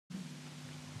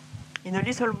In a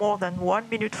little more than 1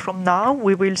 minute from now,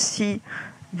 we will see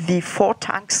the 4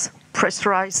 tanks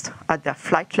pressurized at their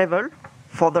flight level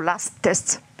for the last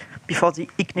tests before the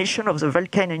ignition of the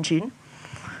Vulcan engine.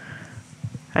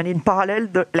 And in parallel,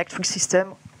 the electric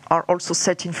system are also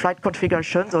set in flight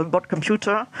configuration. The onboard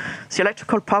computer, the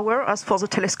electrical power, as for the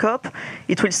telescope,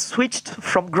 it will switch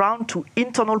from ground to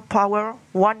internal power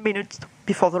 1 minute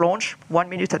before the launch, 1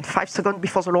 minute and 5 seconds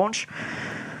before the launch.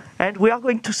 And we are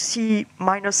going to see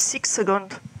 -6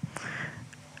 seconds.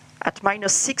 At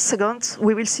 -6 seconds,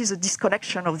 we will see the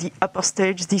disconnection of the upper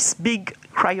stage, these big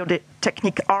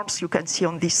cryotechnic arms you can see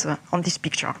on this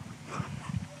picture.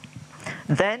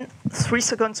 Then, 3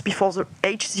 seconds before the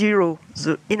H0,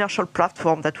 the inertial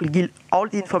platform that will give all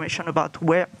the information about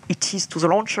where it is to the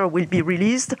launcher will be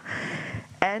released.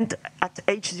 And at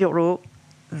H0,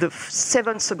 the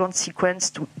 7-second sequence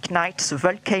to ignite the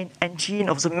Vulcan engine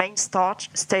of the main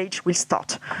stage will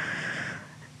start.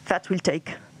 That will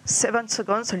take 7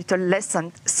 seconds, a little less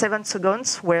than 7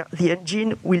 seconds, where the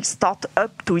engine will start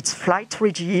up to its flight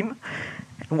regime.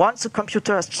 And once the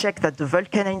computer has checked that the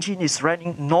Vulcan engine is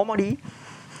running normally,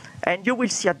 and you will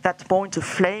see at that point a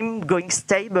flame going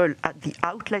stable at the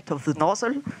outlet of the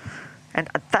nozzle. And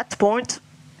at that point,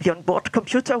 the onboard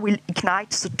computer will ignite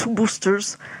the 2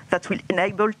 boosters that will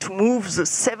enable to move the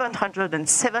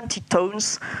 770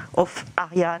 tons of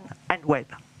Ariane and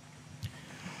Webb.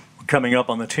 Coming up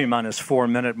on the T-4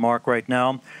 minute mark right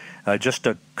now. Just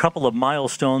a couple of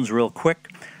milestones real quick.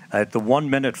 At the 1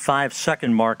 minute 5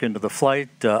 second mark into the flight,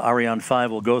 Ariane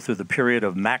 5 will go through the period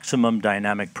of maximum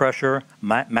dynamic pressure,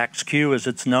 max Q as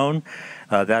it's known.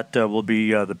 That will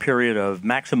be the period of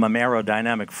maximum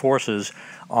aerodynamic forces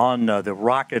on the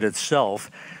rocket itself.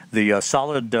 The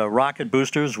solid rocket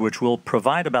boosters, which will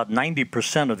provide about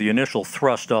 90% of the initial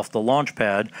thrust off the launch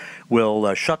pad,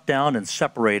 will shut down and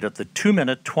separate at the 2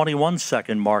 minute 21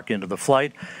 second mark into the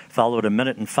flight, followed 1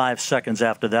 minute and 5 seconds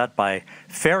after that by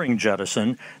fairing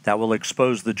jettison. That will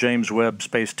expose the James Webb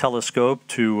Space Telescope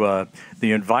to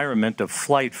the environment of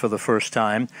flight for the first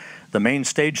time. The main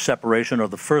stage separation, or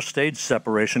the first stage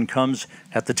separation, comes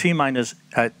at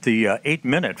the 8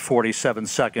 minute 47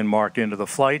 second mark into the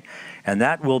flight, and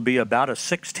that will be about a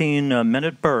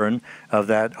 16-minute burn of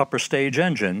that upper stage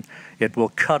engine. It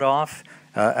will cut off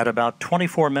at about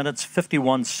 24 minutes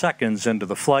 51 seconds into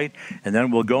the flight, and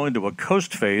then we'll go into a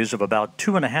coast phase of about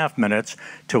 2.5 minutes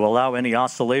to allow any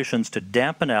oscillations to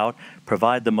dampen out,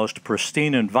 provide the most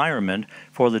pristine environment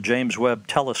for the James Webb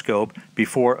Telescope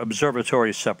before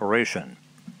observatory separation.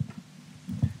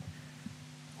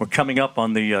 We're coming up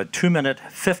on the 2 minute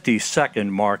 50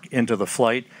 second mark into the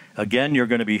flight. Again, you're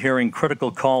going to be hearing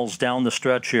critical calls down the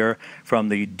stretch here from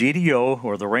the DDO,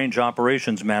 or the Range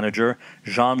Operations Manager,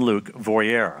 Jean-Luc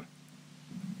Voyer.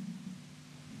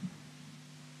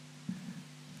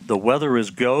 The weather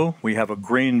is go. We have a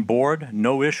green board,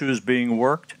 no issues being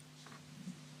worked.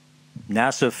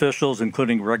 NASA officials,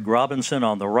 including Greg Robinson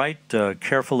on the right,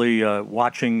 carefully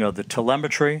watching the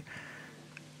telemetry,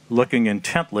 looking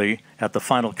intently at the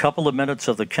final couple of minutes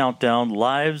of the countdown.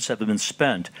 Lives have been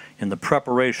spent in the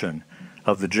preparation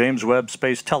of the James Webb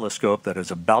Space Telescope that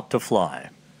is about to fly.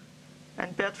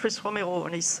 And Beatrice Romero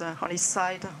on his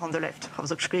side, on the left of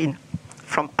the screen,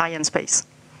 from Arianespace.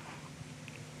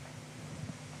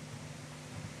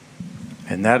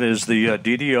 And that is the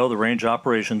DDO, the Range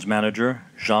Operations Manager,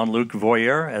 Jean-Luc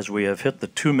Voyer, as we have hit the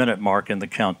 2 minute mark in the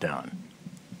countdown.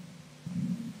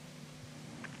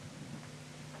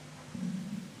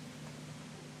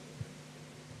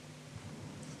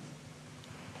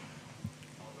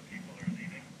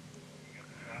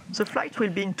 The flight will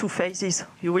be in 2 phases.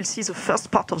 You will see the first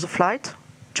part of the flight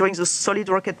during the solid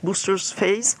rocket boosters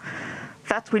phase.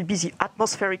 That will be the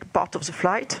atmospheric part of the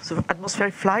flight, the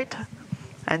atmospheric flight,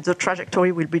 and the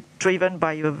trajectory will be driven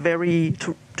by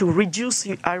to reduce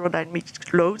the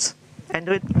aerodynamic loads,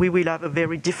 and we will have a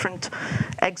very different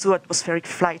exo-atmospheric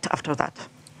flight after that.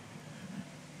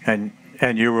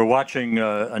 And you were watching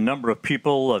a number of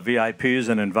people, VIPs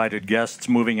and invited guests,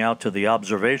 moving out to the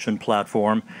observation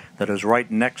platform that is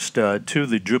right next to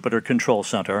the Jupiter Control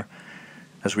Center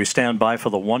as we stand by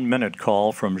for the 1 minute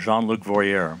call from Jean-Luc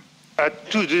Voyer. À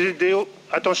tous les DDO,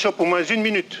 attention pour moins 1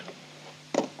 minute.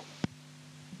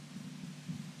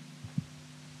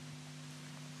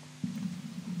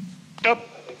 Top,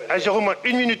 à 0 moins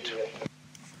 1 minute.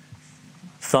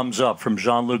 Thumbs up from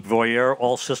Jean-Luc Voyer.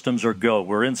 All systems are go.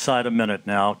 We're inside a minute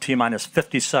now, T-minus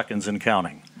 50 seconds and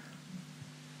counting.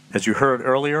 As you heard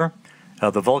earlier,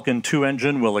 the Vulcan 2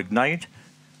 engine will ignite.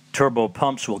 Turbo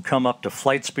pumps will come up to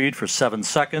flight speed for 7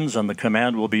 seconds, and the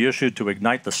command will be issued to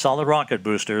ignite the solid rocket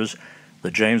boosters.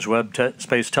 The James Webb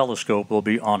Space Telescope will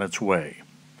be on its way.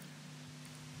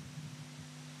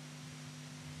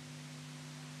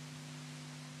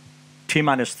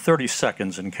 T-minus 30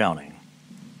 seconds and counting.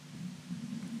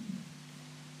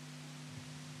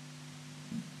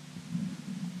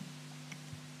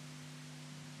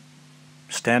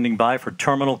 Standing by for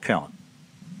terminal count.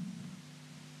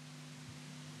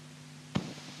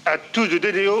 À tous de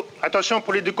DDO, attention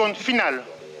pour les décomptes finales.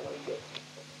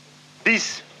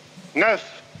 10,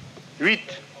 9, 8,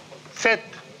 7,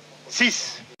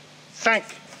 6, 5,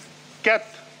 4,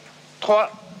 3,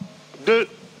 2,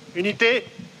 unité,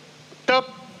 top.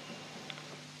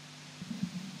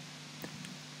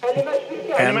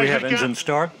 And we have engine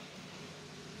start.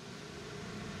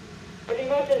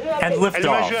 And Allumage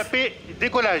liftoff. EAP,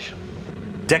 décollage.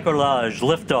 Décollage,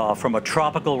 liftoff from a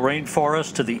tropical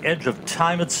rainforest to the edge of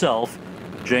time itself.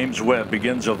 James Webb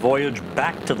begins a voyage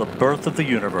back to the birth of the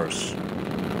universe.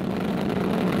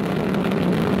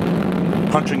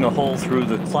 Punching a hole through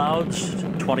the clouds,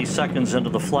 20 seconds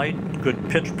into the flight. Good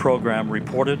pitch program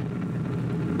reported.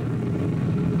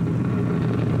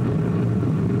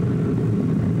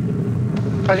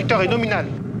 Trajectoire est nominale.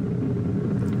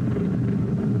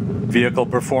 Vehicle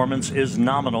performance is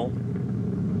nominal.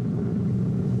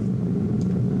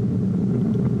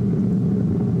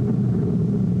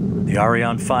 The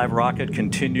Ariane 5 rocket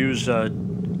continues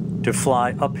to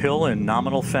fly uphill in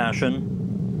nominal fashion.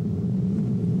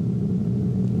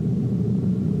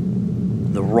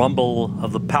 The rumble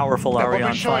of the powerful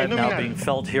Ariane 5 now being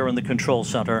felt here in the control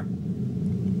center.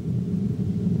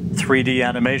 3D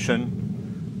animation.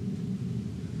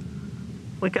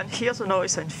 We can hear the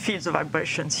noise and feel the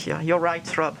vibrations here. You're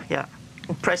right, Rob. Yeah,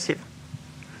 impressive.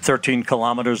 13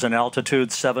 kilometers in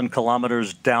altitude, 7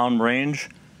 kilometers downrange,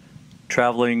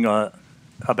 traveling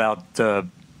about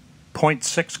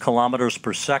 0.6 kilometers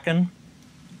per second.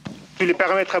 Tous les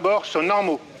paramètres à bord sont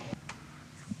normaux.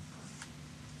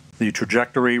 The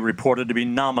trajectory reported to be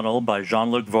nominal by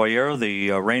Jean-Luc Voyer, the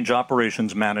range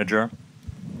operations manager.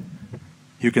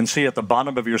 You can see at the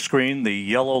bottom of your screen, the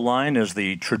yellow line is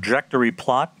the trajectory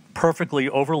plot, perfectly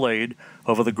overlaid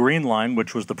over the green line,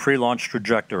 which was the pre-launch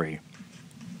trajectory.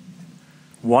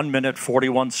 1 minute,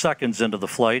 41 seconds into the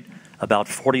flight, about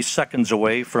 40 seconds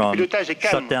away from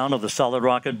shutdown of the solid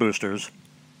rocket boosters.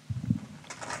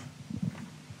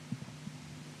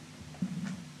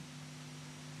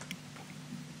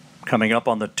 Coming up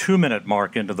on the 2-minute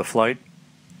mark into the flight.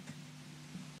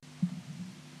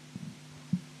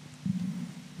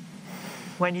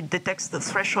 When it detects the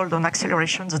threshold on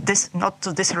acceleration, not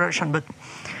the deceleration, but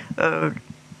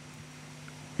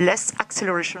less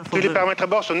acceleration for Tous les paramètres à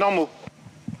bord sont normaux.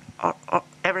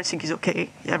 Everything is okay,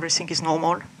 everything is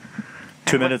normal.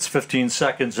 2 minutes, 15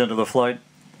 seconds into the flight.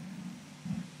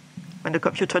 When the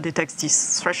computer detects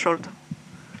this threshold,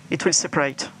 it will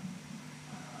separate.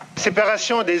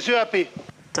 Séparation des EAP.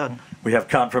 Done. We have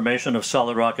confirmation of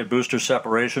solid rocket booster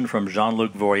separation from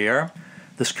Jean-Luc Voyer.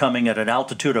 This coming at an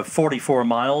altitude of 44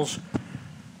 miles.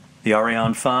 The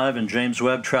Ariane 5 and James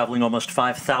Webb traveling almost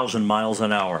 5,000 miles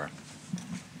an hour.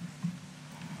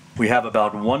 We have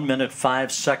about 1 minute,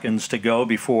 5 seconds to go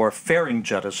before fairing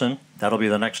jettison. That'll be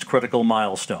the next critical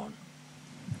milestone.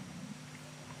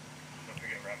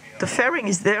 The fairing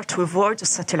is there to avoid the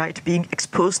satellite being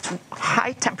exposed to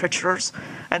high temperatures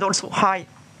and also high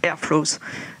airflows.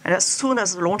 And as soon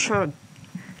as the launcher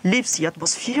leaves the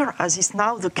atmosphere, as is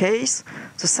now the case,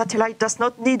 the satellite does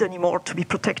not need anymore to be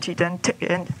protected,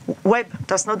 and Webb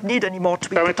does not need anymore to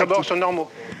be Paramètres à bord protected. sont normaux.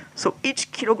 So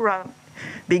each kilogram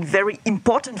being very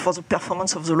important for the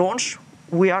performance of the launch,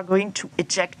 we are going to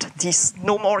eject this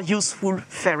no more useful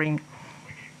fairing.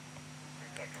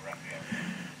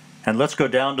 And let's go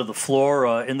down to the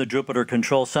floor in the Jupiter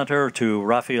Control Center to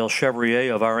Raphael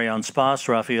Chevrier of Arianespace.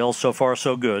 Raphael, so far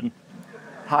so good.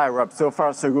 Hi Rob, so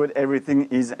far so good. Everything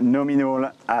is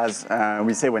nominal, as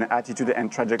we say, when attitude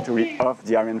and trajectory of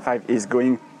the Ariane 5 is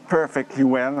going perfectly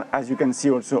well. As you can see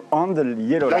also on the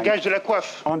yellow line Lagage de la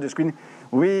coiffe. on the screen,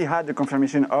 we had the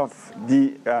confirmation of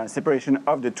the separation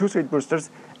of the two solid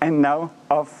boosters and now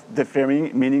of the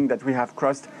fairing, meaning that we have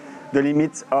crossed the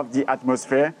limits of the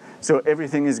atmosphere. So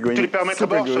everything is going Tous les paramètres à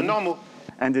super bord sont good. normaux.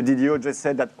 And the DDO just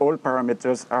said that all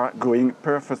parameters are going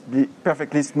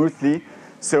perfectly smoothly.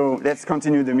 So let's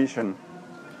continue the mission.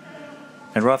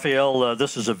 And Raphael,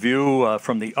 this is a view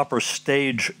from the upper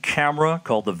stage camera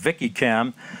called the Vicky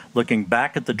Cam, looking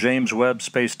back at the James Webb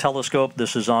Space Telescope.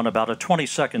 This is on about a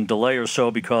 20-second delay or so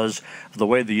because of the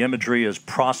way the imagery is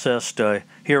processed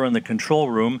here in the control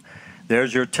room.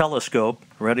 There's your telescope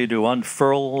ready to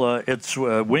unfurl its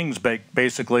wings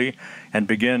basically and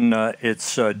begin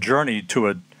its journey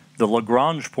to the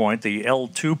Lagrange point, the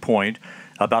L2 point,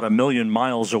 about 1 million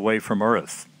miles away from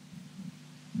Earth.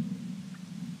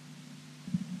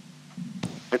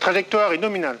 La trajectoire est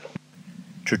nominale.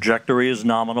 Trajectory is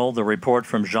nominal. The report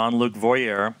from Jean-Luc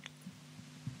Voyer.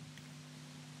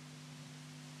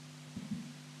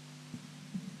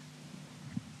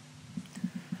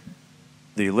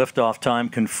 The liftoff time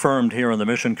confirmed here in the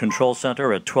Mission Control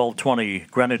Center at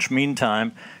 12:20 Greenwich Mean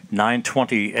Time,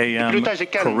 9:20 a.m.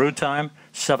 Peru time,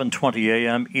 7:20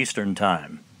 a.m. Eastern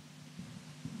Time.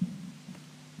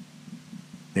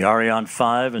 The Ariane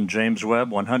 5 and James Webb,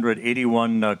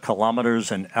 181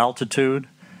 kilometers in altitude,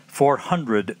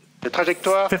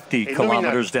 450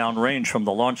 kilometers downrange from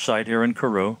the launch site here in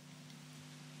Kourou.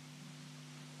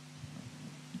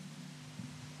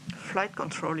 Flight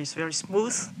control is very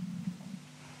smooth.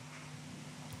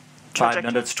 5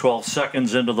 minutes, 12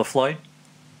 seconds into the flight.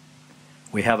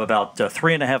 We have about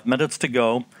 3.5 minutes to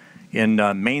go in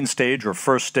main stage or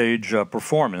first stage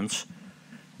performance.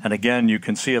 And again, you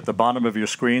can see at the bottom of your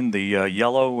screen the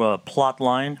yellow plot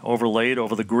line overlaid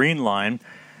over the green line,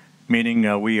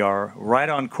 meaning we are right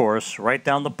on course, right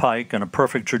down the pike, and a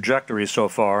perfect trajectory so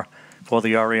far for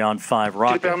the Ariane 5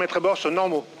 rocket.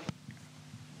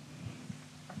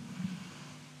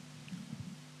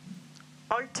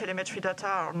 All telemetry data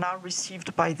are now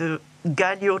received by the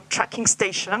Galileo tracking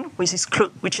station, which is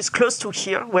close to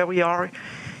here, where we are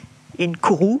in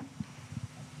Kourou.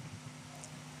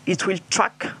 It will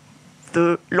track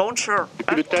the launcher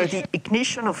up to the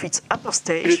ignition of its upper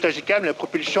stage.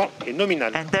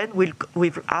 And then we'll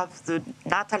have the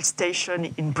Natal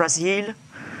station in Brazil,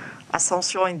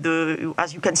 Ascension,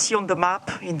 as you can see on the map,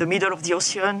 in the middle of the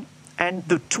ocean, and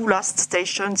the two last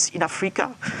stations in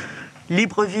Africa,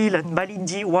 Libreville and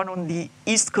Malindi, one on the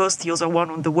east coast, the other one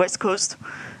on the west coast.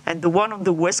 And the one on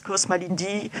the west coast,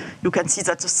 Malindi, you can see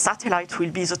that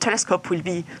the telescope will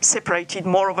be separated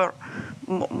more or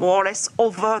less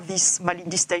over this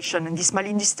Malindi station. And this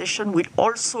Malindi station will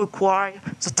also acquire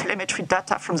the telemetry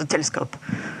data from the telescope.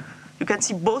 You can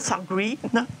see both are green,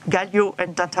 Galileo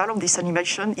and Natal on this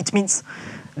animation. It means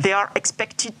they are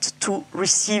expected to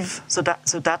receive the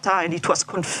data, and it was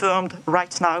confirmed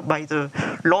right now by the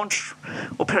launch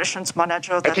operations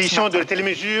manager. Acquisition de la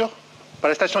télémesure par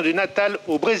la station de Natal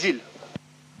au Brésil.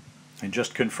 And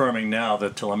just confirming now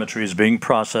that telemetry is being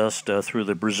processed through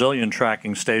the Brazilian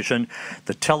tracking station.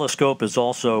 The telescope is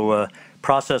also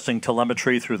processing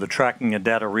telemetry through the tracking and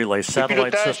data relay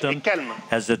satellite system.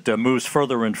 As it moves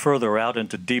further and further out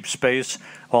into deep space,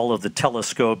 all of the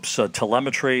telescope's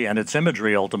telemetry and its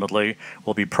imagery ultimately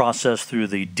will be processed through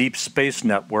the Deep Space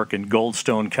Network in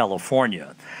Goldstone,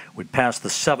 California. We passed the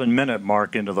 7-minute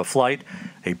mark into the flight.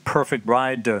 A perfect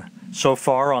ride so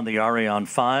far on the Ariane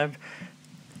 5.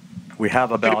 We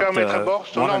have about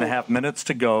 1.5 minutes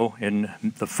to go in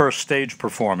the first stage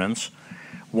performance.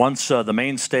 Once the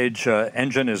main stage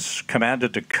engine is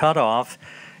commanded to cut off,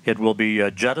 it will be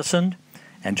jettisoned,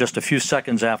 and just a few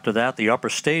seconds after that, the upper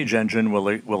stage engine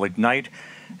will ignite,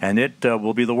 and it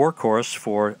will be the workhorse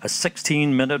for a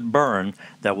 16-minute burn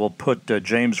that will put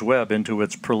James Webb into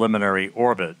its preliminary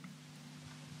orbit.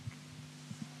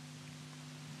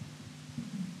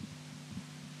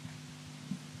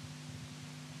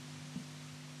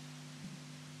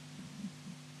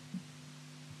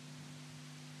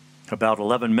 About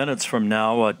 11 minutes from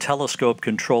now, telescope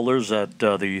controllers at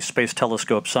the Space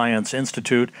Telescope Science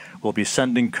Institute will be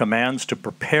sending commands to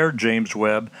prepare James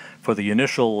Webb for the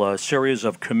initial series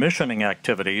of commissioning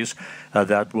activities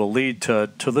that will lead to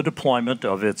the deployment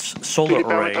of its solar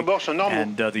array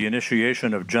and the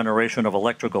initiation of generation of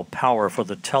electrical power for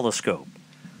the telescope.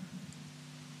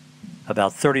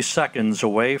 About 30 seconds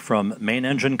away from main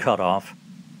engine cutoff.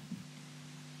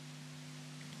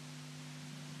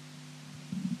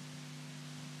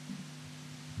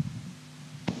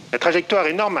 La trajectoire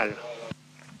est normale.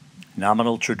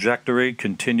 Nominal trajectory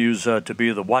continues to be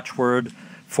the watchword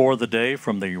for the day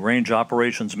from the Range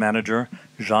Operations Manager,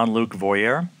 Jean-Luc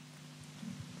Voyer,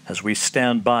 as we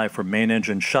stand by for main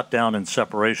engine shutdown and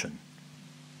separation.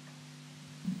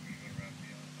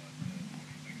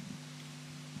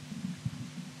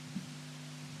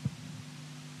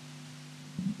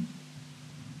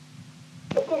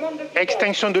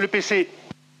 Extinction de l'EPC.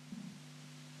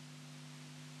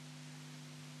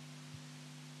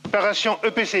 Préparation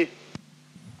EPC.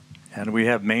 And we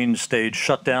have main stage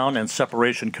shutdown and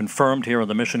separation confirmed here in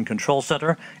the Mission Control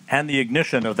Center, and the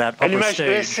ignition of that upper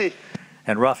stage.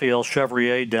 And Raphael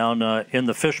Chevrier down in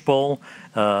the fishbowl.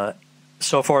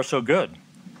 So far, so good.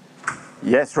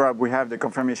 Yes, Rob, we have the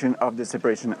confirmation of the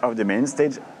separation of the main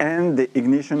stage and the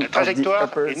ignition of the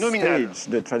upper stage.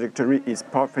 The trajectory is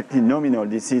perfectly nominal.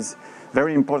 This is a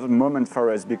very important moment for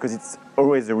us because it's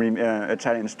always a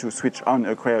challenge to switch on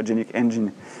a cryogenic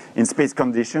engine in space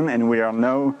condition, and we are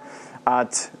now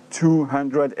at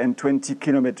 220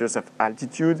 kilometers of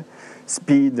altitude.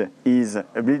 Speed is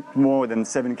a bit more than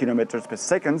 7 kilometers per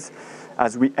second.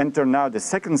 As we enter now the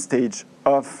second stage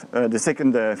of the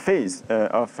second phase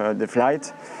of the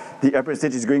flight, the upper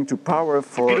stage is going to power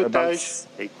for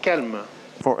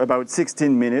about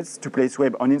 16 minutes to place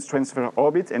Webb on its transfer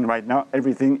orbit, and right now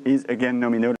everything is again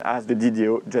nominal, as the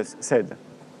DDO just said.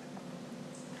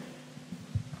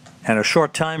 And a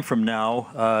short time from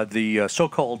now, the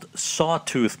so-called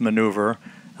sawtooth maneuver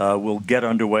will get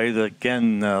underway.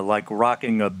 Again, like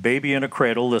rocking a baby in a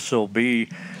cradle, this will be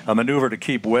a maneuver to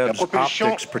keep Webb's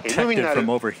optics protected from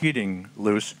overheating,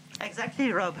 Luce.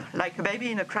 Exactly, Rob, like a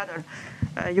baby in a cradle.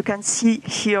 You can see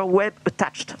here Webb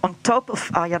attached on top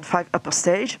of Ariane 5 upper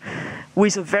stage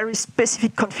with a very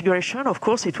specific configuration. Of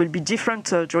course, it will be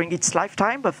different during its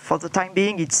lifetime, but for the time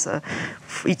being, its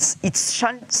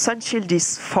sun shield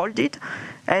is folded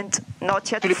and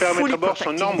not yet fully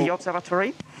protecting the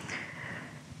observatory.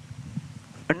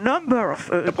 A number of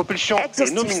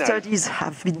exhaustive studies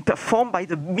have been performed by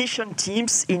the mission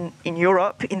teams in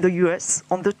Europe, in the US,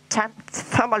 on the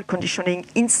thermal conditioning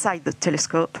inside the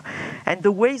telescope and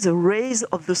the way the rays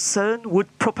of the sun would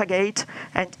propagate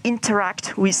and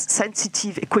interact with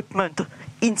sensitive equipment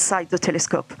inside the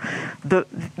telescope.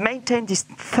 Maintain this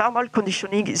thermal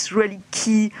conditioning is really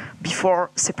key before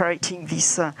separating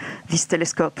this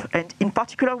telescope. And in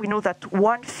particular, we know that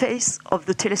one face of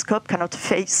the telescope cannot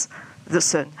face the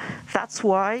sun. That's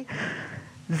why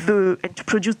and to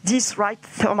produce these right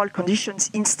thermal conditions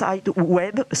inside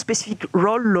Webb, a specific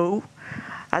roll law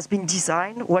has been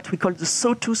designed, what we call the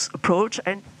sawtooth approach.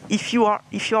 And if you are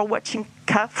watching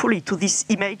carefully to these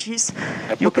images,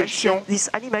 you can see this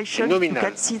animation. You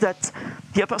can see that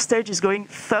the upper stage is going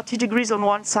 30 degrees on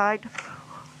one side,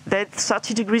 then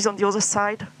 30 degrees on the other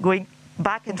side, going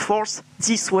back and forth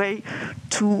this way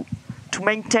to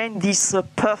maintain this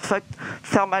perfect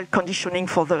thermal conditioning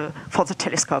for the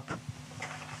telescope.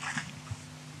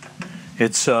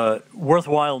 It's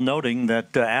worthwhile noting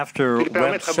that after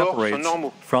Webb separates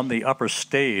from the upper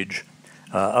stage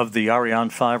of the Ariane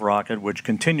 5 rocket, which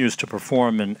continues to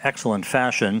perform in excellent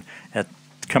fashion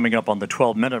coming up on the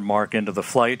 12-minute mark into the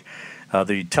flight,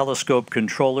 the telescope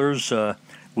controllers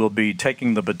will be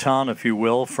taking the baton, if you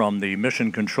will, from the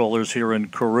mission controllers here in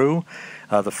Kourou.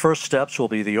 The first steps will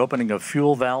be the opening of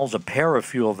fuel valves, a pair of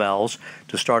fuel valves,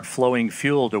 to start flowing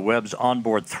fuel to Webb's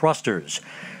onboard thrusters.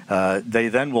 They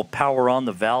then will power on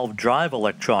the valve drive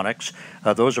electronics.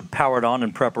 Those are powered on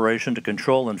in preparation to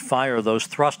control and fire those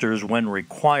thrusters when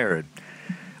required.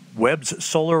 Webb's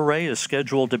solar array is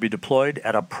scheduled to be deployed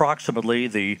at approximately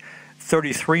the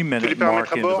 33-minute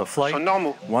mark into the flight.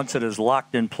 Once it is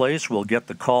locked in place, we'll get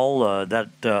the call that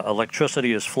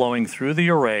electricity is flowing through the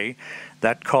array.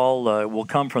 That call will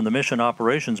come from the Mission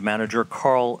Operations Manager,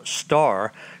 Carl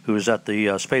Starr, who is at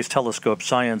the Space Telescope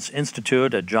Science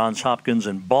Institute at Johns Hopkins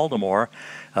in Baltimore.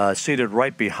 Seated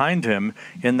right behind him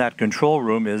in that control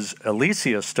room is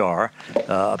Alicia Starr,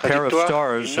 a pair of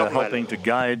stars helping to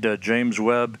guide James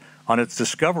Webb on its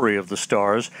discovery of the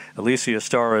stars. Alicia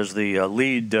Starr is the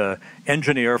lead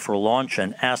engineer for launch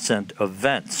and ascent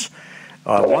events.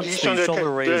 Once the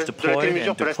solar array is deployed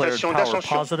and declared power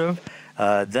positive,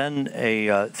 then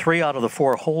 3 out of the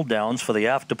 4 hold downs for the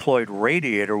aft deployed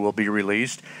radiator will be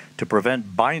released to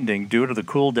prevent binding due to the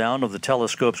cool down of the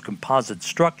telescope's composite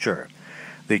structure.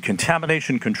 The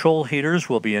contamination control heaters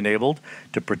will be enabled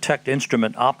to protect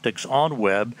instrument optics on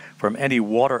Webb from any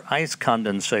water ice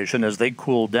condensation as they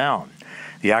cool down.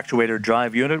 The actuator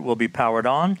drive unit will be powered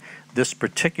on. This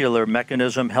particular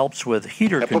mechanism helps with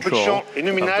heater control of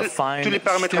the fine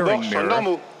steering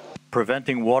mirror,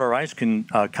 preventing water ice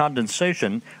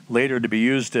condensation, later to be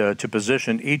used to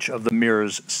position each of the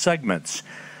mirror's segments.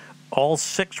 All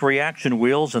 6 reaction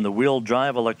wheels and the wheel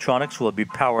drive electronics will be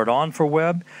powered on for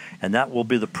Webb, and that will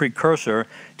be the precursor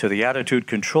to the attitude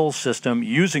control system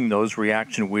using those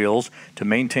reaction wheels to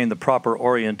maintain the proper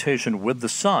orientation with the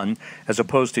sun, as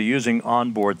opposed to using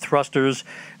onboard thrusters.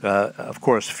 Of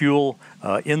course, fuel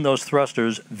in those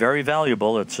thrusters, very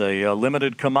valuable. It's a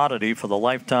limited commodity for the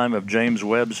lifetime of James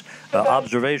Webb's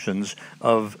observations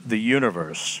of the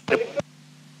universe.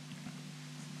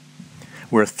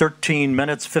 We're 13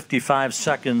 minutes, 55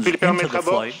 seconds into the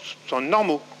flight.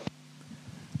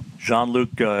 Jean-Luc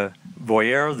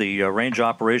Voyer, the range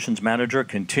operations manager,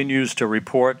 continues to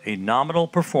report a nominal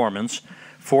performance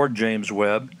for James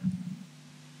Webb.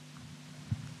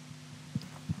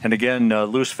 And again,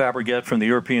 Luce Fabregat from the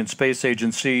European Space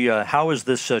Agency, how is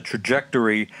this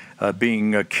trajectory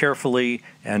being carefully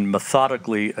and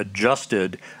methodically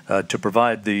adjusted to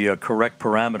provide the correct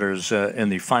parameters in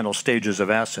the final stages of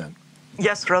ascent?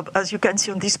 Yes, Rob, as you can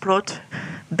see on this plot,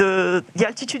 the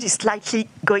altitude is slightly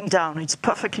going down. It's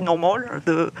perfectly normal.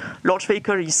 The launch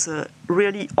vehicle is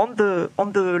really on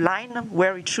the line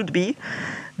where it should be.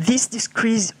 This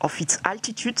decrease of its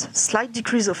altitude, slight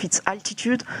decrease of its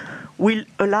altitude, will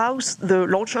allow the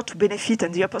launcher to benefit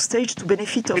and the upper stage to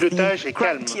benefit of the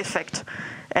gravity effect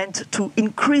and to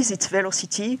increase its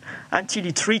velocity until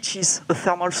it reaches a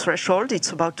thermal threshold.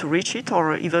 It's about to reach it,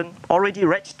 or even already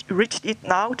reached it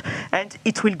now, and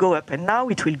it will go up. And now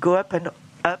it will go up and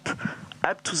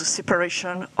up to the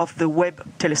separation of the Webb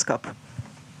telescope.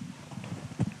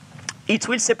 It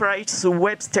will separate the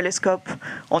Webb telescope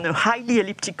on a highly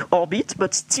elliptic orbit,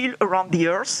 but still around the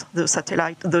Earth.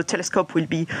 The telescope will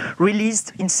be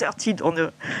released, inserted on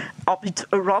an orbit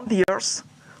around the Earth,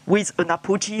 with an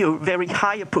apogee, a very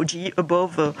high apogee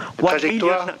above 1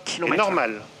 million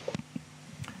kilometers.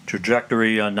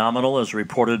 Trajectory nominal, as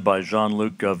reported by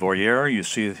Jean-Luc Voyer. You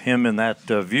see him in that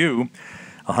view,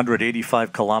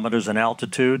 185 kilometers in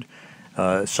altitude,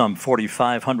 some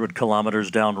 4,500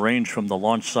 kilometers downrange from the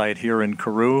launch site here in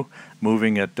Kourou,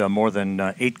 moving at more than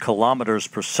 8 kilometers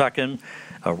per second,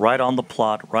 right on the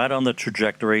plot, right on the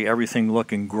trajectory, everything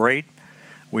looking great.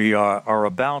 We are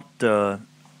about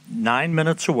 9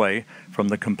 minutes away from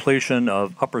the completion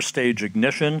of upper stage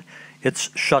ignition.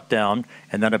 It's shut down,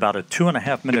 and then about a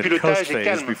 2.5-minute coast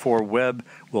phase before Webb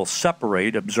will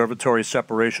separate. Observatory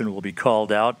separation will be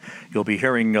called out. You'll be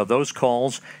hearing those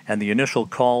calls and the initial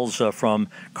calls from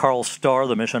Carl Starr,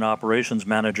 the mission operations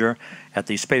manager at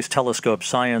the Space Telescope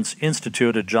Science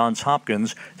Institute at Johns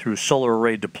Hopkins, through solar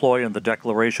array deploy and the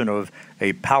declaration of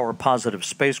a power-positive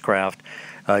spacecraft.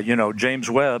 James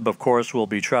Webb, of course, will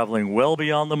be traveling well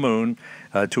beyond the moon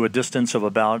to a distance of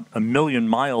about 1 million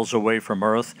miles away from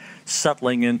Earth,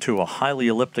 settling into a highly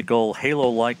elliptical,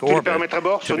 halo-like orbit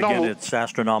to begin its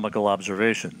astronomical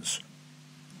observations.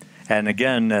 And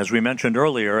again, as we mentioned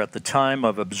earlier, at the time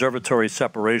of observatory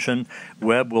separation,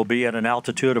 Webb will be at an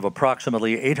altitude of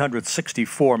approximately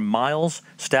 864 miles,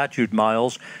 statute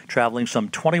miles, traveling some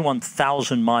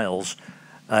 21,000 miles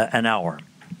an hour.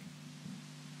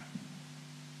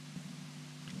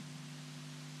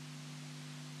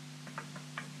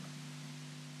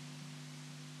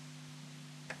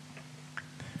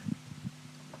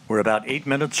 We're about 8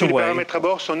 minutes away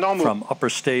from upper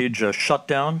stage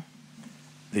shutdown.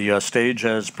 The stage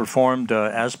has performed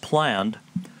as planned.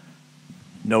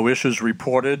 No issues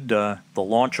reported. The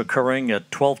launch occurring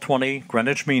at 12:20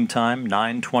 Greenwich Mean Time,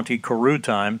 9:20 Kourou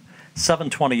time,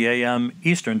 7:20 a.m.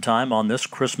 Eastern Time on this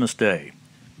Christmas Day.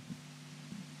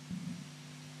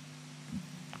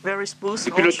 Very smooth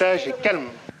launch.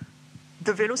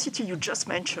 The velocity you just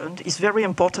mentioned is very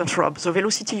important, Rob. The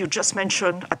velocity you just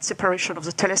mentioned at separation of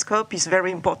the telescope is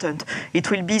very important.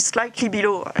 It will be slightly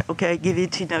below, okay, I give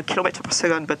it in a kilometer per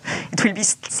second, but it will be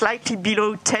slightly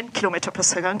below 10 kilometers per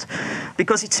second,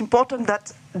 because it's important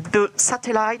that the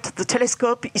satellite, the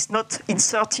telescope, is not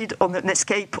inserted on an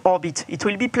escape orbit. It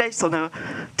will be placed on a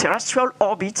terrestrial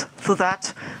orbit so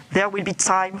that there will be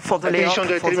time for the layout,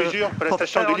 for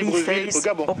the early phase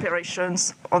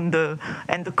operations and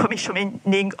the commissioning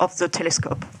of the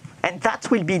telescope. And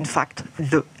that will be, in fact,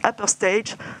 the upper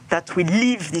stage that will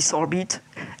leave this orbit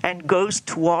and goes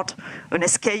toward an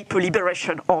escape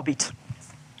liberation orbit.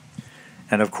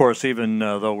 And of course, even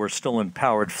though we're still in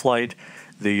powered flight,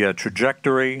 the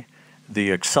trajectory,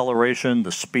 the acceleration,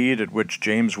 the speed at which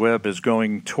James Webb is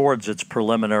going towards its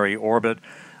preliminary orbit,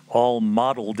 all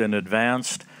modeled in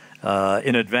advance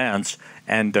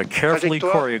and carefully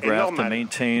choreographed to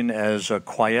maintain as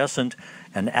quiescent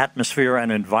an atmosphere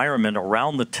and environment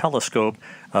around the telescope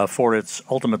for its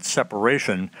ultimate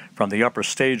separation from the upper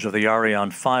stage of the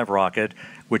Ariane 5 rocket,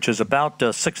 which is about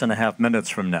 6.5 minutes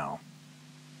from now.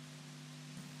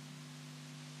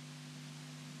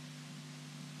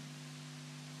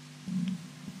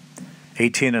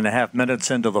 Eighteen and a half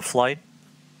minutes into the flight.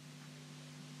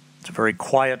 It's very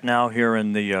quiet now here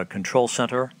in the control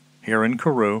center here in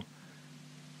Kourou.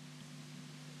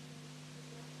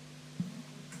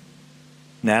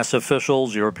 NASA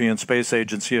officials, European Space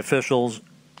Agency officials,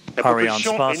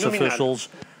 Arianespace officials,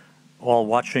 all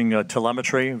watching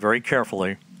telemetry very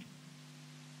carefully.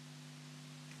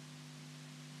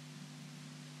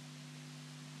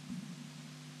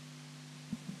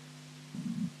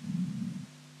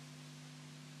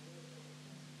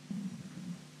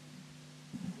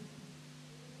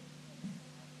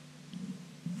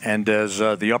 And as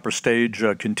the upper stage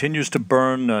continues to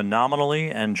burn nominally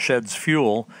and sheds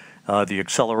fuel, the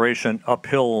acceleration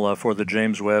uphill for the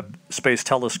James Webb Space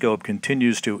Telescope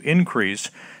continues to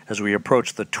increase as we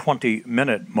approach the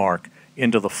 20-minute mark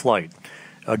into the flight.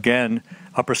 Again,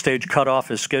 upper stage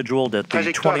cutoff is scheduled at the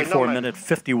 24-minute,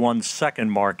 51-second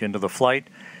mark into the flight,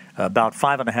 about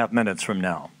 5.5 minutes from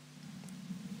now.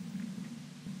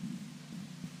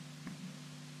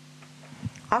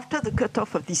 After the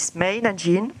cutoff of this main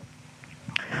engine,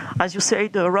 as you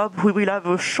said, Rob, we will have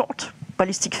a short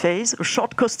ballistic phase, a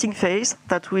short coasting phase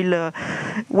that will,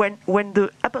 when the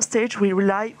upper stage will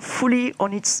rely fully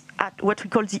on its what we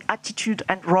call the attitude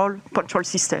and roll control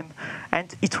system,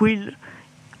 and it will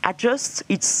adjust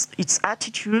its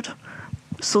attitude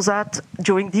so that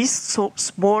during this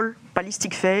small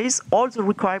ballistic phase, all the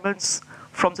requirements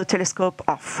from the telescope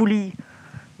are fully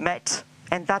met.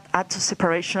 And that at the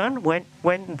separation, when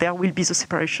there will be the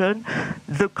separation,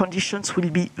 the conditions will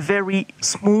be very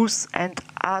smooth and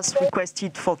as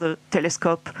requested for the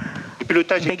telescope. Le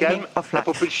pilotage est calme, la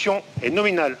propulsion est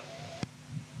nominale.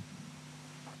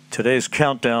 Today's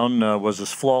countdown was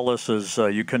as flawless as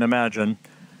you can imagine.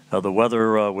 The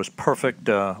weather was perfect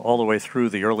all the way through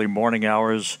the early morning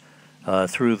hours,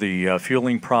 through the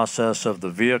fueling process of the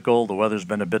vehicle. The weather's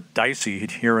been a bit dicey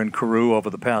here in Kourou over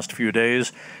the past few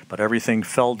days, but everything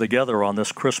fell together on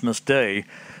this Christmas Day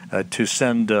to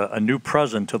send a new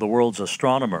present to the world's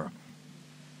astronomer.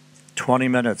 20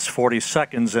 minutes, 40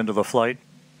 seconds into the flight.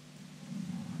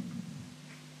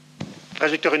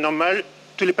 Trajectoire est normale,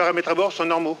 tous les paramètres à bord sont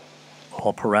normaux.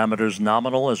 All parameters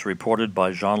nominal as reported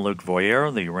by Jean-Luc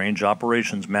Voyer, the range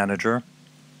operations manager.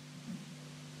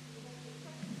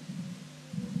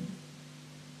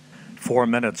 4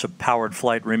 minutes of powered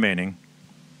flight remaining.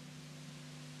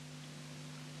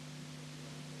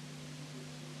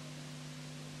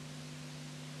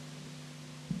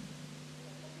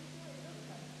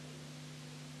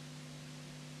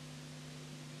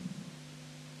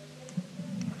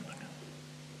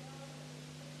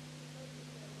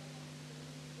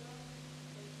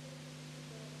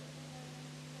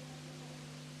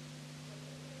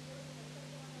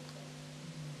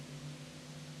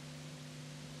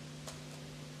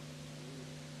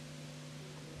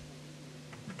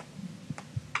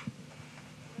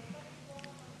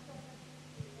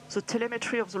 The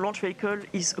telemetry of the launch vehicle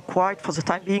is acquired for the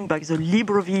time being by the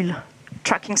Libreville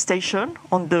tracking station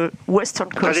on the western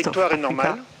coast of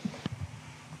Africa.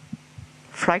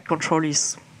 Flight control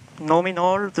is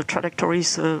nominal. The trajectory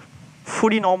is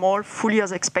fully normal, fully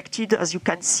as expected, as you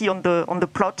can see on the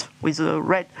plot with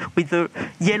the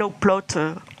yellow plot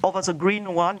over the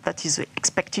green one. That is the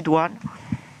expected one.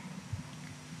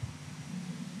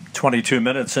 22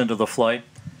 minutes into the flight.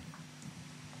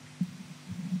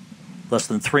 Less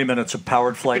than 3 minutes of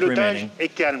powered flight remaining. Pilotage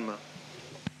est calme.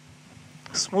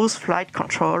 Smooth flight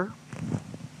control.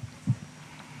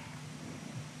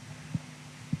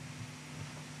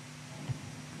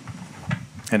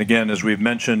 And again, as we've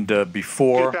mentioned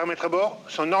before, Les paramètres à bord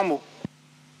sont normaux.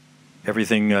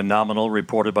 everything nominal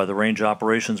reported by the range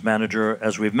operations manager.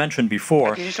 As we've mentioned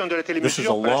before, this is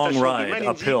a long ride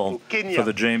uphill for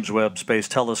the James Webb Space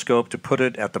Telescope to put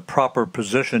it at the proper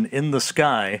position in the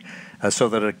sky so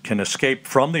that it can escape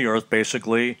from the Earth,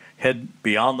 basically head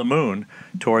beyond the moon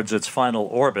towards its final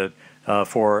orbit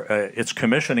for its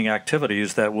commissioning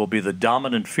activities that will be the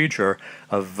dominant feature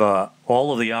of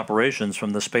all of the operations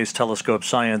from the Space Telescope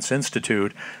Science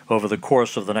Institute over the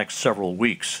course of the next several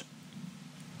weeks.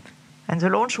 And the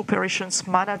launch operations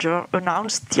manager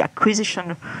announced the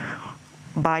acquisition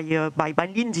by the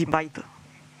Malindi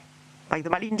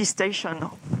station,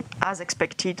 as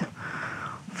expected,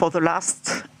 for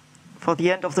the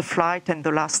end of the flight and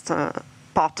the last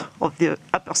part of the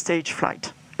upper stage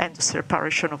flight and the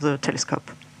separation of the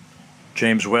telescope.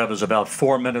 James Webb is about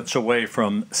 4 minutes away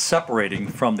from separating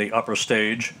from the upper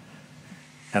stage.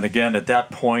 And again, at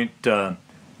that point,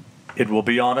 it will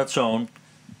be on its own.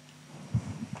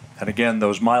 And again,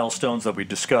 those milestones that we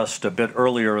discussed a bit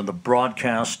earlier in the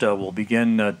broadcast will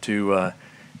begin to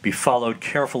be followed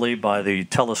carefully by the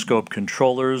telescope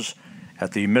controllers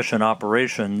at the Mission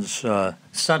Operations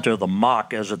Center, the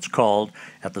MOC as it's called,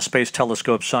 at the Space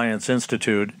Telescope Science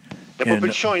Institute in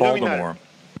Baltimore.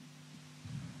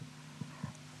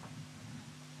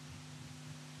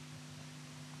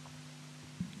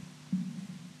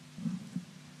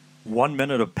 One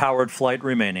minute of powered flight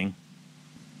remaining.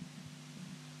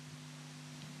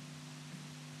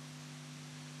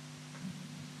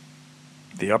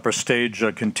 The upper stage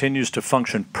continues to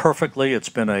function perfectly. It's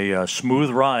been a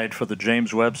smooth ride for the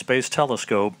James Webb Space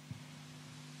Telescope.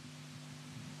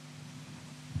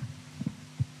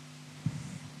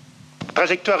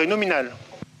 trajectoire est nominale.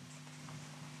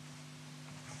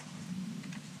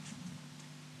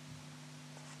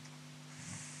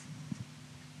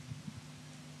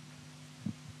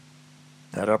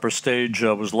 That upper stage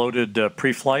was loaded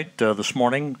pre-flight this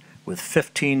morning with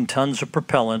 15 tons of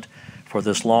propellant for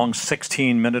this long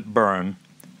 16-minute burn.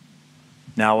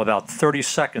 Now about 30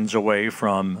 seconds away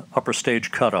from upper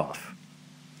stage cutoff.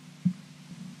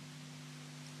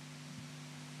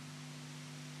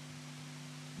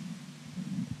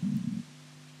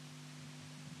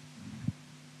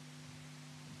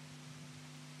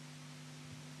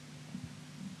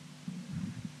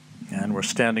 And we're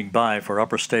standing by for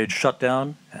upper stage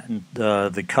shutdown and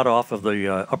the cutoff of the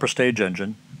upper stage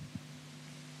engine.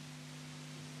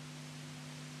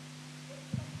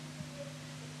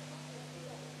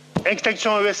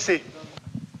 Extinction ESC.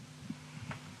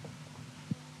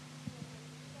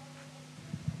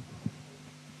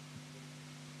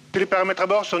 Tous les paramètres à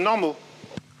bord sont normaux.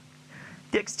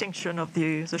 The extinction of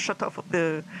the shut-off of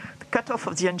the cut-off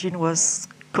of the engine was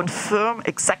confirmed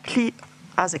exactly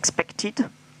as expected,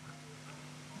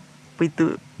 with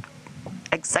the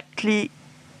exactly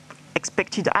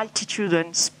expected altitude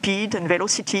and speed and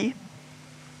velocity.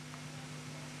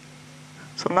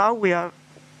 So now we have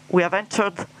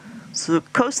entered the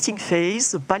coasting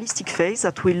phase, the ballistic phase,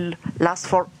 that will last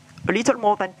for a little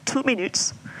more than 2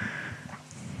 minutes.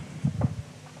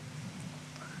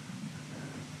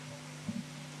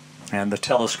 And the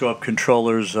telescope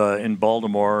controllers in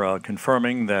Baltimore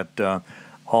confirming that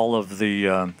all of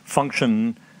the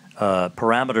function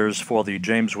parameters for the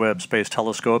James Webb Space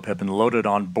Telescope have been loaded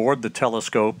on board the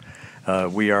telescope.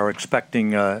 We are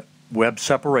expecting Webb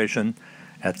separation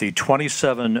at the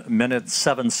 27-minute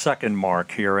 7-second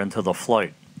mark here into the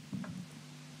flight.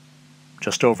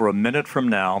 Just over a minute from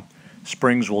now,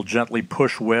 springs will gently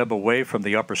push Webb away from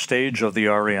the upper stage of the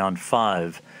Ariane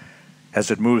 5. As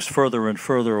it moves further and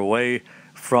further away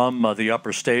from the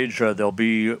upper stage, there'll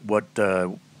be what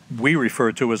we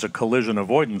refer to as a collision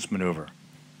avoidance maneuver.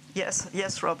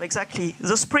 Yes, Rob, exactly.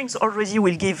 The springs already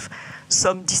will give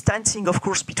some distancing, of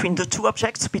course, between the two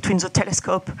objects, between the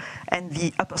telescope and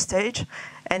the upper stage.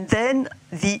 And then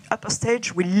the upper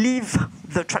stage will leave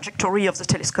the trajectory of the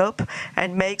telescope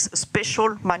and makes a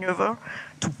special maneuver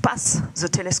to pass the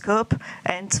telescope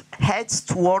and heads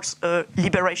towards a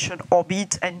liberation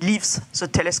orbit and leaves the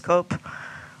telescope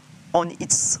on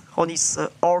its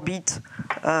orbit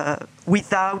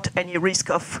without any risk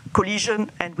of collision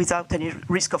and without any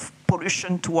risk of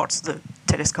pollution towards the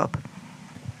telescope.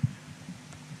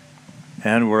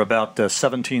 And we're about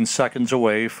 17 seconds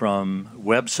away from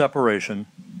Webb separation.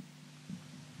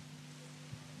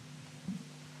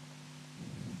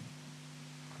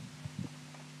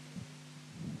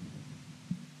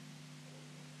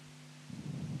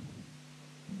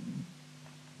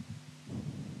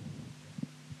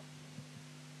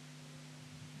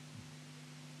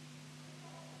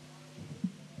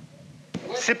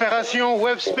 Séparation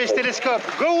Webb Space Telescope.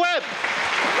 Go Webb!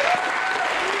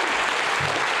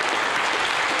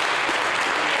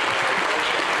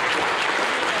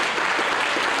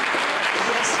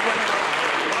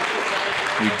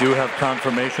 We do have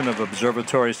confirmation of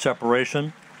observatory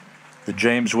separation. The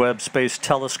James Webb Space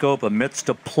Telescope, amidst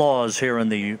applause here in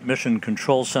the Mission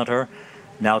Control Center,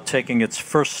 now taking its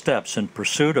first steps in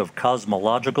pursuit of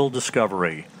cosmological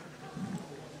discovery.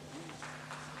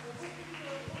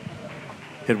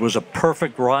 It was a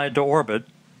perfect ride to orbit,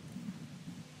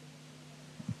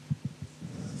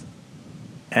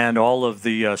 and all of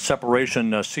the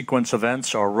separation sequence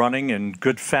events are running in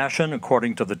good fashion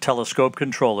according to the telescope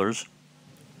controllers.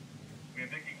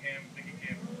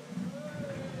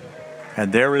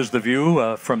 And there is the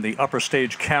view from the upper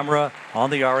stage camera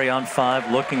on the Ariane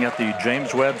 5 looking at the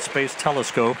James Webb Space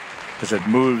Telescope as it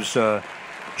moves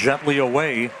gently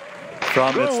away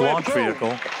from its launch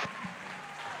vehicle.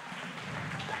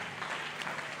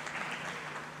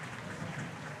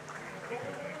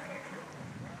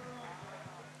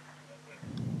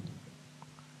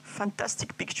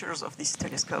 Fantastic pictures of this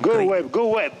telescope. Go Webb, go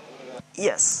Webb.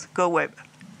 Yes, go Webb.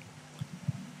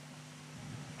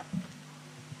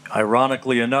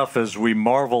 Ironically enough, as we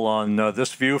marvel on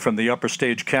this view from the upper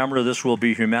stage camera, this will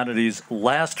be humanity's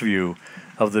last view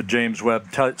of the James Webb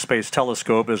Space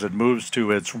Telescope as it moves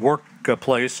to its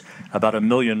workplace about 1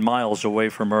 million miles away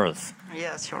from Earth.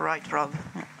 Yes, you're right, Rob.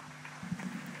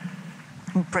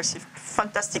 Impressive,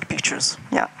 fantastic pictures.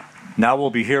 Yeah. Now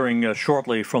we'll be hearing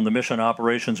shortly from the Mission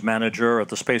Operations Manager at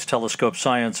the Space Telescope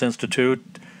Science Institute,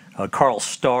 Carl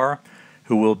Starr,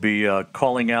 who will be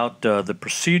calling out the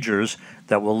procedures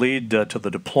that will lead to the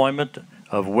deployment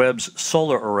of Webb's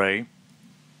solar array.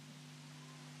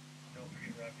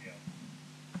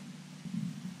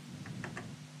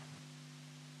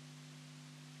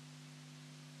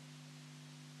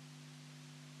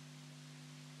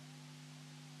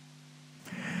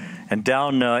 And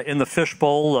down in the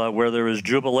fishbowl where there is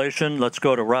jubilation, let's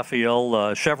go to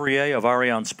Raphael Chevrier of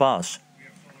Arianespace.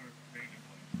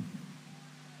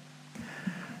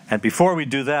 And before we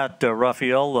do that,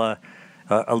 Raphael,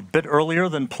 a bit earlier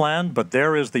than planned, but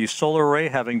there is the solar array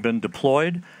having been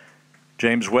deployed.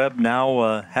 James Webb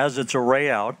now has its array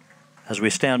out as we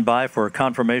stand by for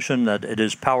confirmation that it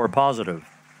is power positive.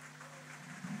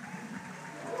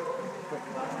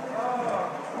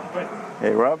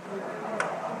 Hey, Rob.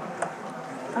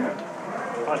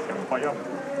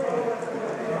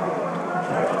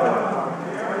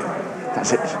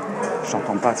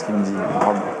 J'entends pas ce qu'il me dit,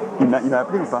 Rob. Il m'a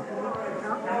appelé ou pas?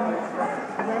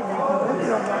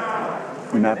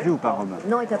 Il m'a appelé ou pas, Rob?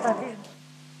 Non, il t'a pas appelé.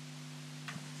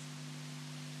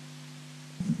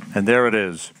 And there it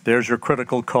is. There's your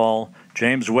critical call.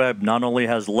 James Webb not only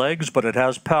has legs, but it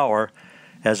has power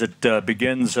as it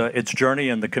begins its journey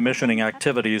and the commissioning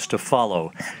activities to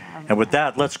follow. And with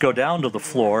that, let's go down to the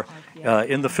floor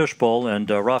in the fishbowl and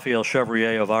Raphael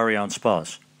Chevrier of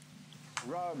Arianespace.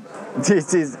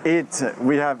 This is it.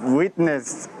 We have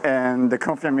witnessed the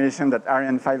confirmation that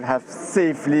Ariane 5 have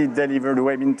safely delivered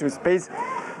Webb into space.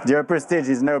 The upper stage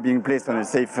is now being placed on a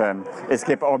safe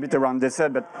escape orbit around the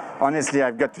Sun, but honestly,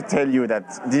 I've got to tell you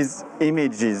that these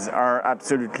images are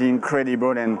absolutely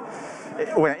incredible, and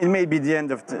well, it may be the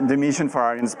end of the mission for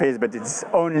Arianespace, but it's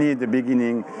only the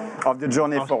beginning of the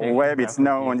journey for Webb. It's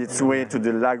now on its way to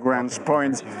the Lagrange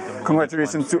point.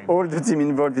 Congratulations to all the team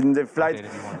involved in the flight.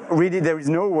 Really, there is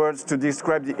no words to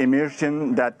describe the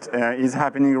immersion that is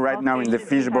happening right now in the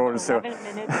fishbowl. So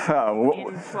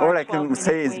all I can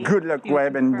say is good luck,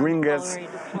 Webb, and bring us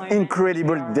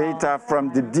incredible data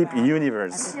from the deep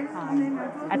universe.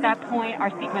 At that point, our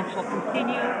sequence will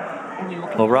continue.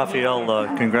 Well,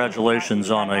 Raphael,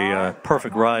 congratulations on a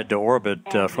perfect ride to orbit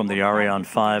from the Ariane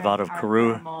 5 out of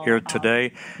Kourou here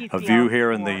today. A view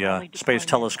here in the Space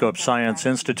Telescope Science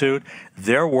Institute.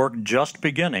 Their work just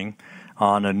beginning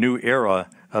on a new era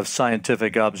of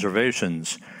scientific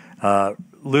observations.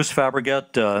 Luce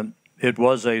Fabregat, it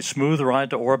was a smooth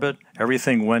ride to orbit.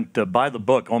 Everything went by the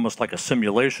book, almost like a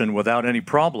simulation without any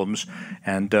problems.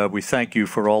 And we thank you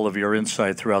for all of your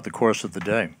insight throughout the course of the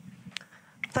day.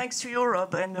 Thanks to you,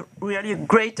 Rob, and really a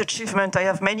great achievement. I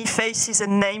have many faces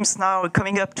and names now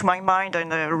coming up to my mind, and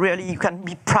really you can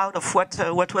be proud of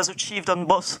what was achieved on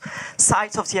both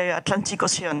sides of the Atlantic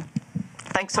Ocean.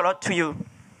 Thanks a lot to you.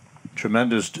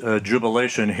 Tremendous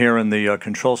jubilation here in the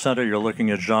control center. You're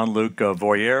looking at Jean-Luc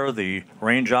Voyer, the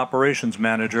range operations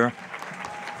manager.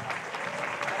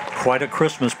 Quite a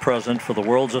Christmas present for the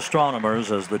world's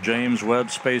astronomers as the James Webb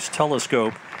Space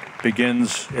Telescope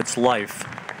begins its life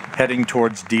heading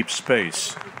towards deep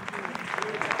space.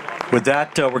 With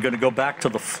that, we're going to go back to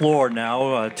the floor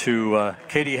now to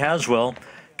Katie Haswell.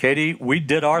 Katie, we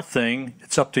did our thing.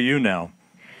 It's up to you now.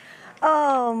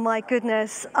 Oh my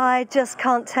goodness, I just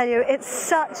can't tell you. It's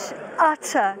such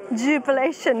utter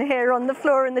jubilation here on the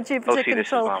floor in the Jupiter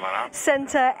Control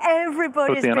Center.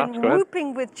 Everybody's been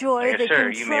whooping with joy. The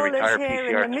controllers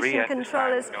here and the mission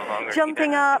controllers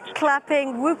jumping up,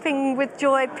 clapping, whooping with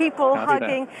joy, people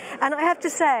hugging. And I have to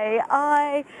say,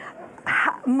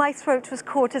 my throat was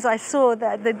caught as I saw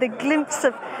the glimpse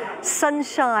of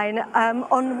sunshine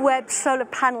on Webb solar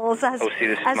panels as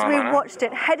we watched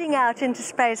it heading out into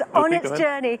space on its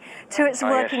journey to its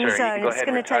working zone. It's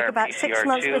going to take about 6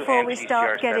 months before we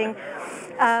start getting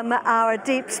our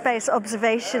deep space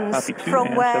observations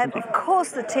from Webb. Of course,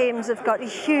 the teams have got a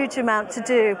huge amount to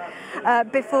do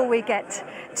before we get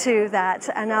to that,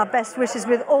 and our best wishes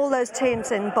with all those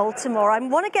teams in Baltimore. I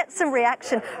want to get some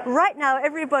reaction. Right now,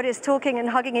 everybody is talking and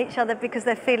hugging each other because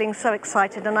they're feeling so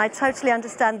excited, and I totally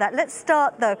understand that. Let's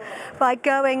start, though, by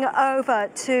going over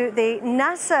to the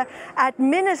NASA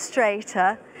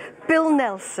administrator, Bill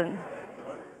Nelson.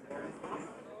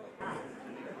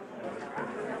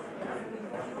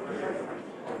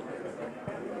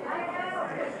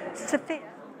 Sophia.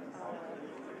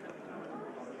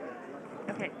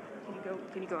 Okay,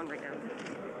 can you go on right now?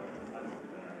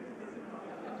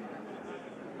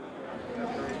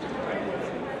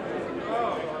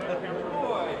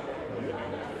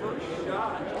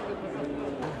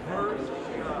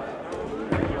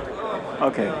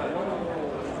 Okay.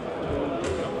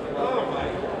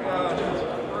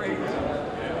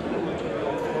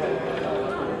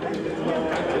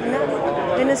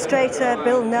 Administrator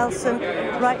Bill Nelson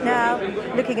right now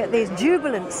looking at these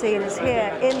jubilant scenes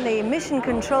here in the Mission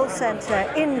Control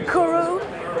Center in Kourou,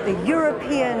 the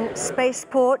European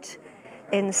spaceport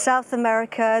in South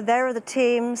America. There are the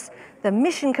teams. The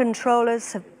mission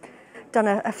controllers have done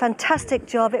a fantastic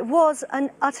job. It was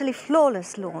an utterly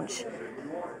flawless launch.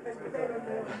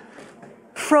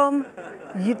 from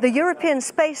the European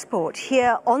spaceport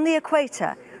here on the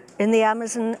equator in the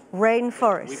Amazon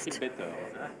rainforest.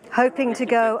 Hoping to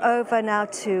go over now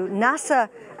to NASA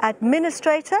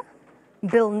Administrator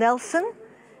Bill Nelson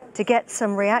to get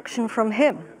some reaction from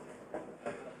him.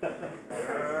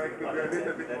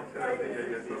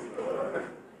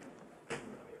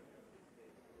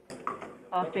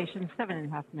 All stations,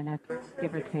 7.5 minutes,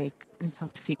 give or take, until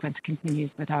the sequence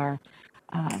continues with our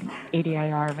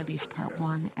ADIR release part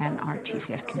 1 and our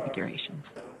TCS configurations.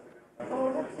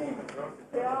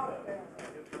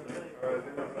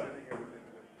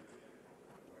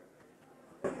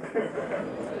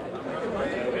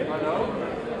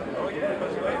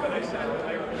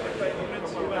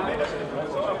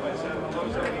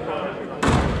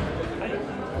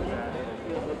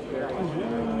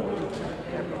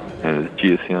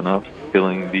 GSC on off,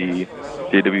 filling the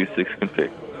JW6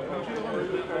 config.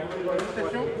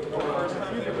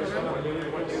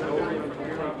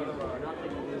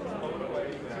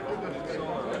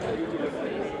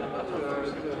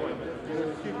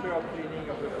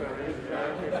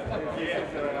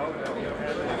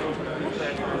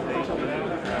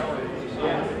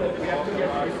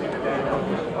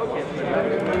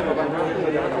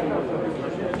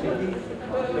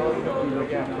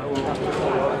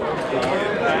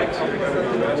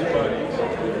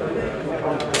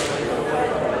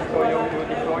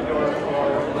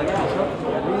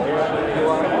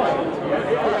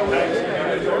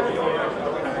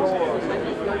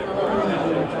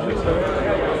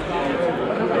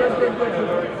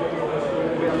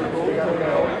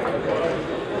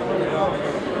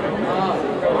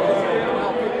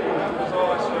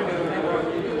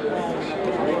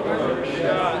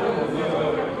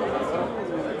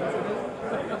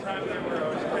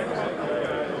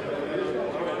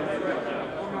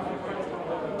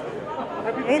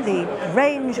 The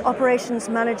range operations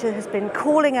manager has been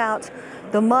calling out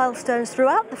the milestones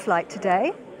throughout the flight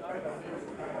today.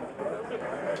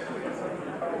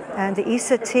 And the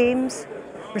ESA teams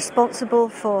responsible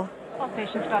for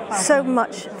so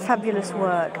much fabulous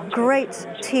work, great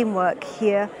teamwork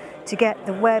here to get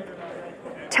the Webb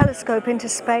telescope into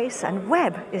space, and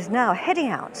Webb is now heading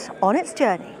out on its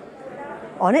journey,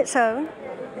 on its own,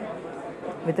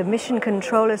 with the mission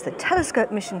controllers, the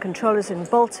telescope mission controllers in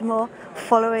Baltimore,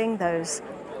 following those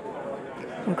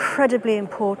incredibly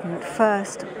important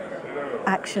first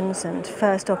actions and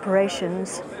first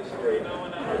operations.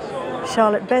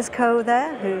 Charlotte Bezko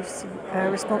there, who's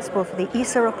responsible for the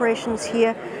ESA operations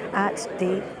here at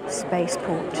the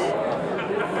spaceport.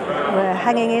 We're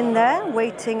hanging in there,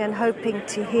 waiting and hoping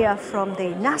to hear from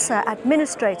the NASA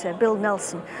Administrator, Bill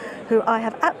Nelson, who I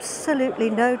have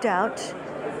absolutely no doubt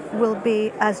will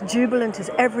be as jubilant as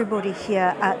everybody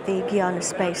here at the Guiana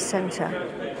Space Center.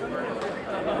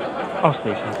 All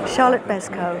stations. Charlotte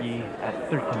Bezko, at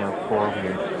 13:04,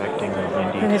 we're expecting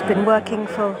Wendy, who has been working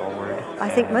for, I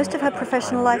think, most of her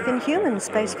professional life in human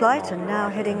spaceflight, and now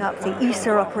heading up the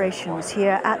ESA operations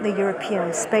here at the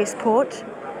European Spaceport.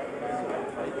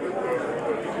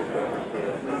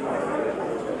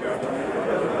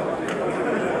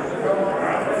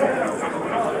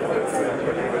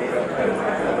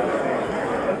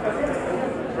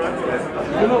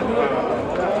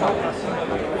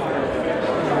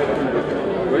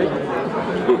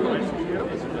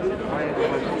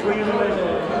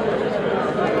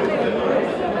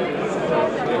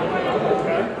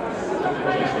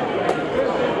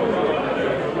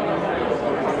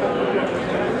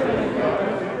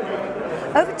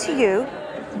 Over to you,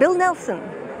 Bill Nelson.